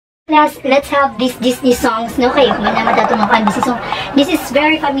Let's have these Disney songs, no? Kayo, kung na matatunong ka ang Disney song. This is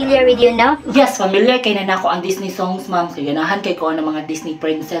very familiar with you, no? Yes, familiar kay na ako ang Disney songs, ma'am. Kaya ganahan kay ko ng mga Disney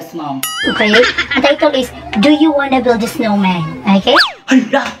princess, ma'am. Okay. Ang title is, Do You Wanna Build a Snowman? Okay?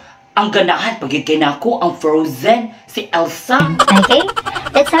 Hala! Ang ganahan pagiging kay na ako ang Frozen, si Elsa. Okay?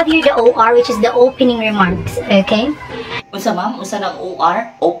 Let's have here the OR, which is the opening remarks. Okay? Unsa, ma'am? Unsa ng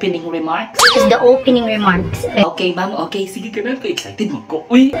OR? Opening remarks? Which is the opening remarks. Okay, ma'am. Okay, sige ka na. Excited mo ko.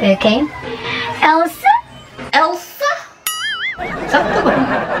 Uy! Okay? Elsa? Elsa? Sakto ba?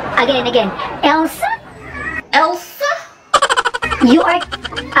 Again. Elsa? Elsa? You are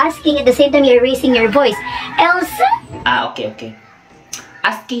asking at the same time you're raising your voice. Elsa? Okay.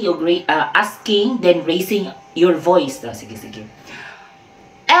 Asking, then raising your voice. Sige.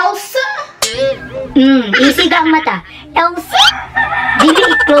 Elsa? Isiga ang mata. Elsa? Dili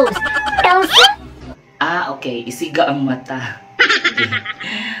i-close. Elsa? Okay. Isiga ang mata. Okay.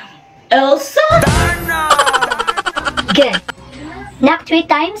 Elsa? Good. Knock 3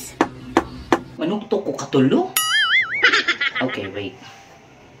 times. Manugto ko katulo? Okay, wait.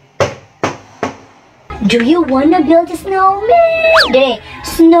 Do you wanna build a snowman? Dili.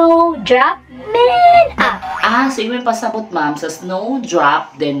 Snowdrop man up. So yung pasabot, ma'am, sa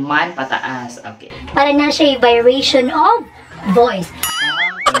snowdrop, then man pataas. Okay. Para na siya yung vibration of voice.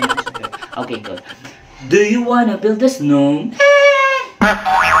 Okay, good. Do you wanna build a snowman?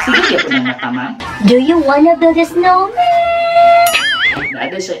 Sige, kaya po ng mata, ma'am. Do you wanna build a snowman?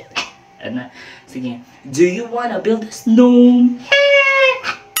 Ano siya? Sige. Do you wanna build a snowman?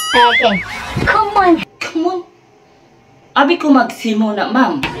 Okay. Come on. Abi ko magsimo na,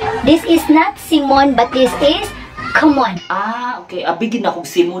 ma'am. This is not Simon, but this is come on. Okay. Abi gina kong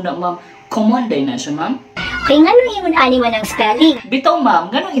simo na, ma'am. Come on, day na siya, ma'am. Okay, nga nung imun-ani man ang spelling. Bitaw, ma'am.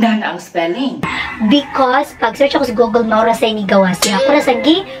 Ganong inahana ang spelling? Because, pag-search ako sa Google, maura sa inigawa siya. Para sa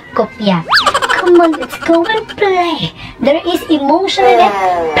kopya. Come on, let's go and play. There is emotion in it.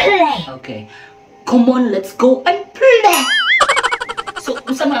 Play. Okay. Come on, let's go and play. So,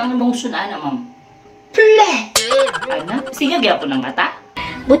 kung saan ang emotion, ma'am? Play! Sige, gaya po ng mata.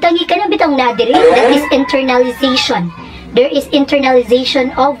 Butangi ka na bitang nadiri. That is internalization. There is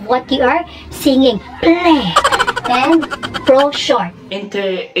internalization of what you are singing. Play. And pro short.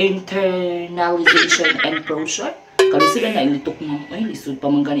 Internalization and pro short? Kalisod na ilitok mo. Ay, lisod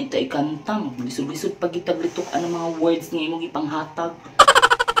pa man ganito ikanta. Lisod-lisod pag itaglitok ang mga words nga imong ipanghatag.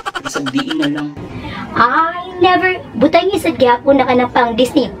 Sagdiin na lang. I never. Butangi sa gyapon na ka ng pang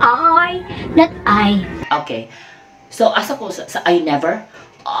Disney. I, not I. Okay. So, asa ko sa I never?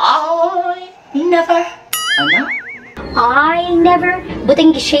 I never. Ano? I never.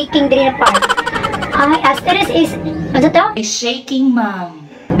 Butangi shaking din na part. I, asterisk is, ano to? Is shaking, ma'am.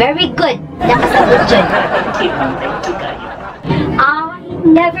 Very good. Nakasagot dyan. Thank you, ma'am. Thank you, kayo. I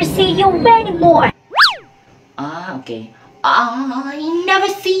never see you anymore. Okay. I never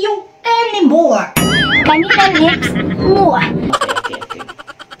see you anymore. Kanina lips, more. Okay.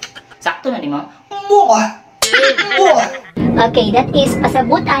 Sakto na ni ma'am. More. Okay, that is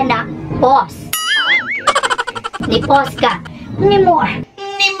pasabot anak. Pause. Okay. Ni pause ka. Ni more.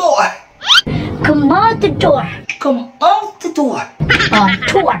 Come out the door. Come out the door.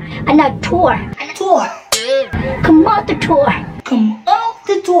 Tour. Anak, tour. Come out the door. Come out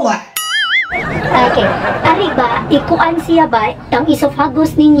the door. Okay. Ari ba, ikuan siya ba, ang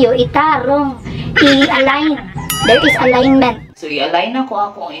esophagus ninyo, itarong, i-align. There is alignment. So, i-align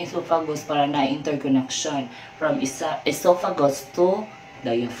ako ang esophagus para na interconnection from esophagus to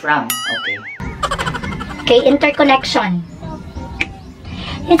diaphragm. Okay. Okay, interconnection.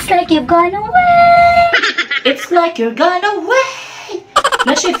 It's like you've gone away. It's like you're gone away.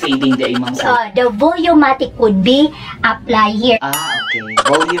 Na siya fading the imam sa. The volumatic would be apply here. Okay.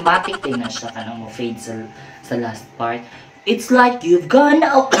 Volumatic din na siya kanang mo fade sa last part. It's like you've gone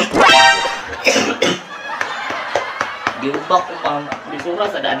away. Giuba ko, ma'am. Bisura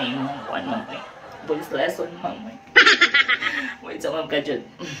sa dani mo. Ano, voice lesson, ma'am. Wait, sa ma'am ka dyan.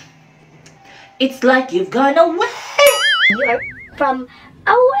 It's like you've gone away. You are from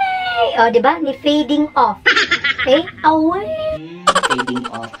away. Diba? Ni fading off. Okay? Away. Fading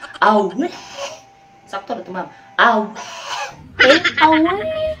off. Away. Sakto na ito, ma'am. Away. Okay?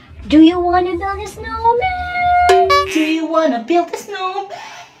 Away. Do you wanna build a snowman? Do you wanna build a snowman?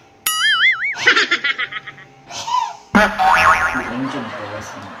 Ano dyan magawas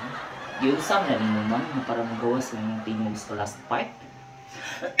mo? Giusap na rin mo, ma'am, na para magawas na yung tingog sa last part.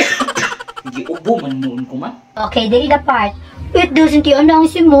 Giubo man noon ko, ma'am. Okay, there is the part. It doesn't yun ang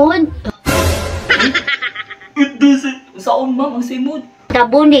simod. It doesn't. Saan, ma'am, ang simod?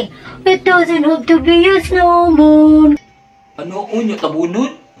 Tabuni. It doesn't have to be a snowman. Ano, unyo,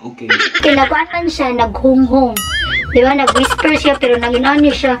 tabunod? Okay. Kinabuatan siya, naghunghong. Di ba, nag-whisper siya, pero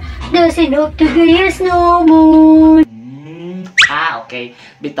nag-inano siya, doesn't hope to be a snowman. Okay.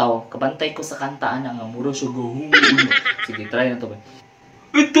 Bitaw, kabantay ko sa kantaan nga muro siya gahulo. Sige, try na to ba?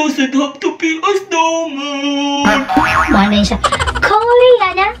 It doesn't have to be a snowman. Manay siya, go away,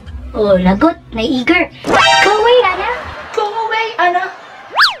 Ana. Oh, lagot, na-eager. Go away, Ana. Go away, Ana.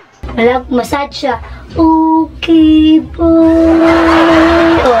 Massage siya. Okay, bye.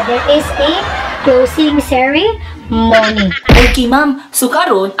 Oh, there is a closing ceremony. Okay, ma'am. So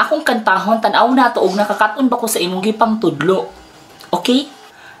karon, akong kantahon tanaw na to og nakakaton ba ko sa imong gipang tudlo. Okay?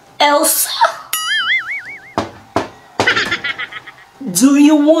 Elsa. Do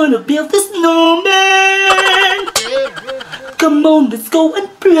you wanna build a snowman? Come on, let's go and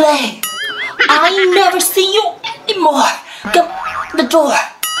play. I never see you anymore. Come the door.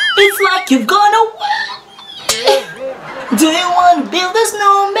 It's like you've gone away. Do you wanna build a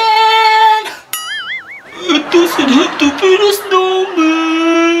snowman? It doesn't have to be a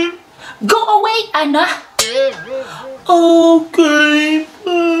snowman. Go away, Anna. Okay.